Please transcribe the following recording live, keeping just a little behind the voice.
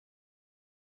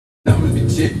Saw,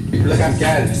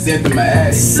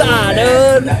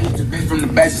 dude.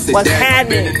 What's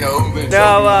happening?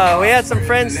 No, we had some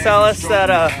friends tell us that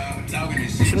we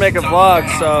should make a vlog,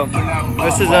 so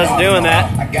this is us doing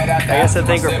that. I guess I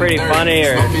think we're pretty funny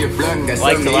or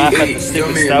like to laugh at the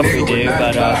stupid stuff we do,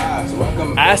 but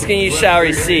asking you shall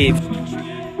receive.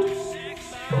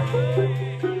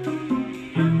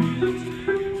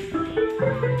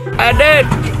 I did!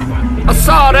 I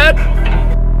saw that!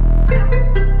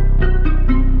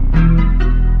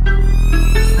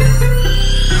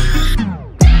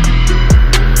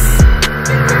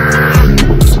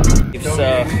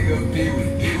 So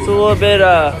it's a little bit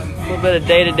of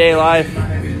day-to-day life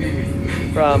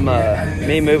from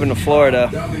me moving to Florida.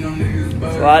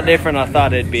 It's a lot different than I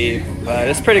thought it'd be, but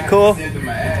it's pretty cool.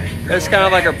 It's kind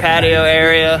of like our patio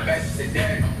area,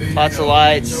 lots of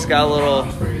lights. It's got a little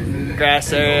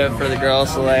grass area for the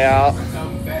girls to lay out.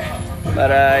 But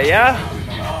yeah,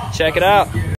 check it out.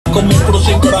 Let's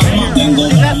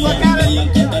look at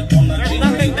it. There's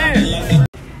nothing there.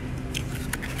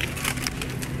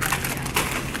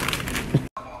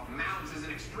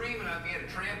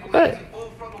 What?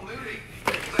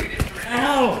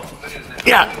 Ow!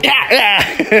 Yeah.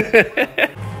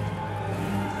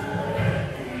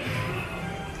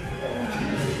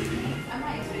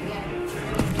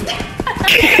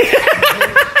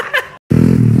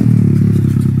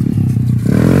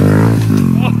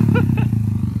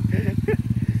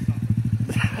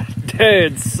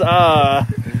 Dude,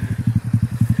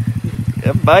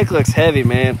 that bike looks heavy,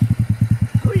 man.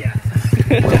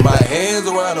 Put my hands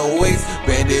around her waist,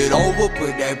 bend it over,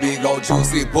 put that big old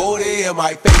juicy booty in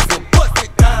my face and bust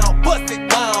it down,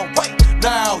 right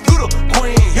now. You the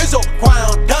queen, here's your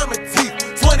crown, diamond teeth,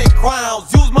 20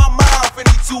 crowns. Use my mouth and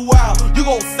eat you out. You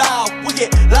gon' south, we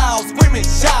get loud, screaming,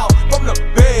 shout from the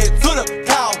bed to the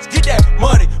couch. Get that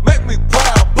money, make me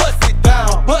proud. Bust it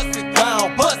down, bust it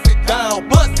down, bust it down,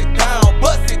 bust it down,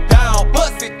 bust it down,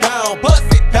 bust it down, bust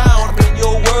it down. I'm in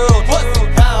your world, bust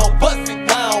it down, bust it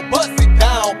down, bust it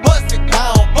down.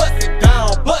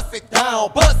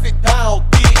 Bust it down,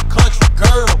 big country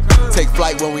girl. Take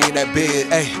flight when we in that bed.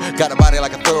 Ayy, got a body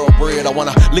like a thoroughbred. I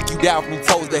wanna lick you down from your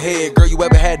toes to head. Girl, you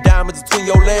ever had diamonds between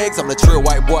your legs? I'm the trill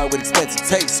white boy with expensive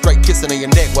taste. Straight kissing on your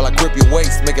neck while I grip your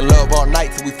waist. Making love all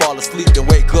night till we fall asleep. Then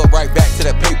wake up right back to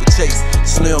that paper chase.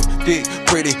 Slim, thick,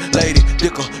 pretty lady,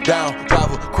 dick her down, drive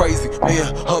her crazy. Me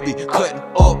and hubby cutting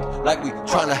up like we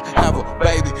tryna have a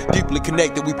baby. Deeply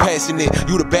connected, we passionate.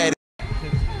 You the baddest.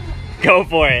 Go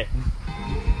for it.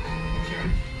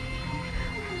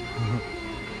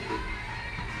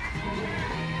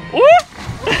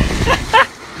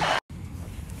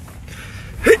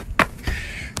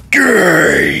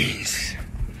 Grace.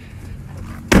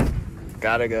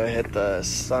 Gotta go hit the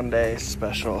Sunday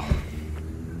special.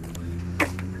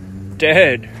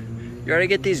 Dude, you already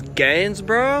get these gains,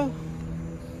 bro?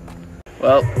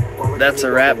 Well, that's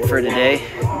a wrap for today.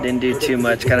 Didn't do too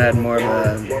much, kind of had more of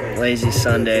a lazy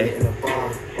Sunday.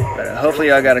 But hopefully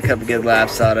y'all got a couple good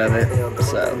laughs out of it.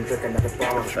 So,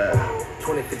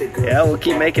 yeah, we'll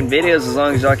keep making videos as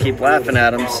long as y'all keep laughing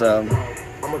at them. So,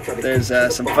 if there's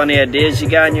some funny ideas you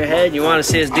got in your head, you want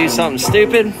to see us do something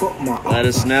stupid, let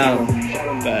us know.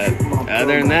 But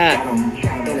other than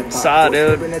that, saw,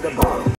 dude.